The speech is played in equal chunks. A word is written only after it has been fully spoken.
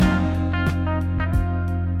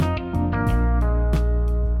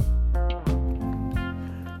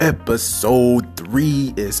Episode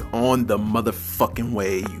 3 is on the motherfucking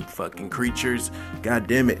way, you fucking creatures. God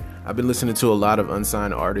damn it. I've been listening to a lot of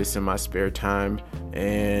unsigned artists in my spare time,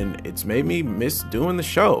 and it's made me miss doing the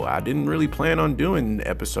show. I didn't really plan on doing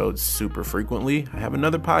episodes super frequently. I have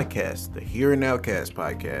another podcast, the Here and Now Cast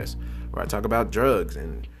podcast, where I talk about drugs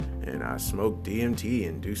and I smoke DMT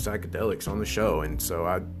and do psychedelics on the show. And so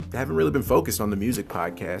I haven't really been focused on the music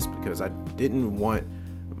podcast because I didn't want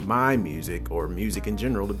my music or music in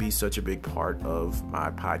general to be such a big part of my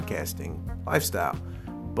podcasting lifestyle.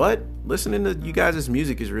 But listening to you guys'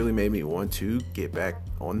 music has really made me want to get back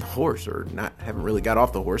on the horse, or not, haven't really got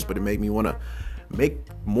off the horse, but it made me want to make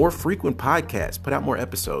more frequent podcasts, put out more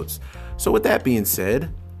episodes. So with that being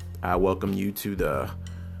said, I welcome you to the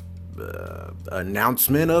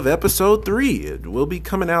announcement of episode 3. It will be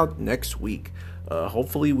coming out next week.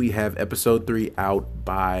 Hopefully we have episode 3 out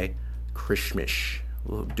by Christmas.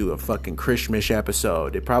 We'll do a fucking Christmas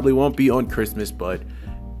episode. It probably won't be on Christmas, but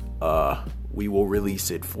we will release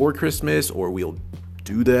it for Christmas, or we'll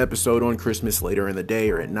do the episode on Christmas later in the day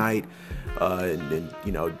or at night, and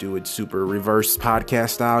then, do it super reverse podcast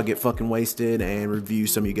style, get fucking wasted and review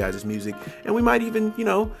some of you guys' music. And we might even,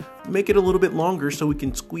 make it a little bit longer so we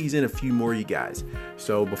can squeeze in a few more of you guys.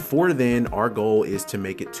 So before then, our goal is to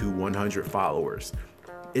make it to 100 followers.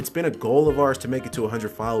 It's been a goal of ours to make it to 100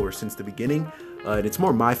 followers since the beginning. And it's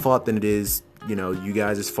more my fault than it is, you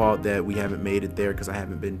guys' fault that we haven't made it there, because I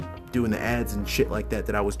haven't been doing the ads and shit like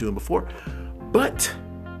that I was doing before. But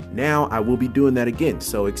now I will be doing that again.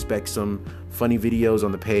 So expect some funny videos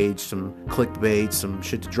on the page, some clickbait, some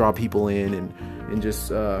shit to draw people in, and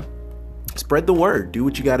just spread the word. Do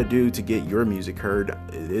what you got to do to get your music heard.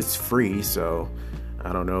 It's free, so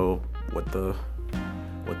I don't know what the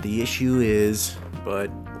issue is, but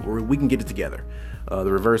we can get it together.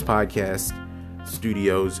 The Reverse Podcast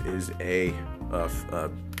Studios is I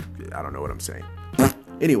don't know what I'm saying.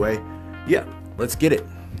 Anyway, yeah, let's get it.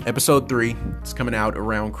 Episode 3, it's coming out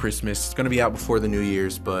around Christmas. It's going to be out before the New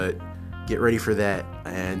Year's, but get ready for that.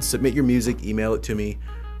 And submit your music, email it to me.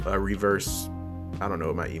 Reverse, I don't know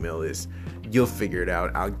what my email is. You'll figure it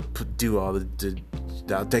out. I'll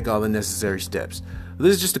I'll take all the necessary steps.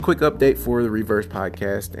 This is just a quick update for the Reverse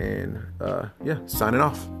Podcast, and signing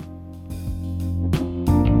off.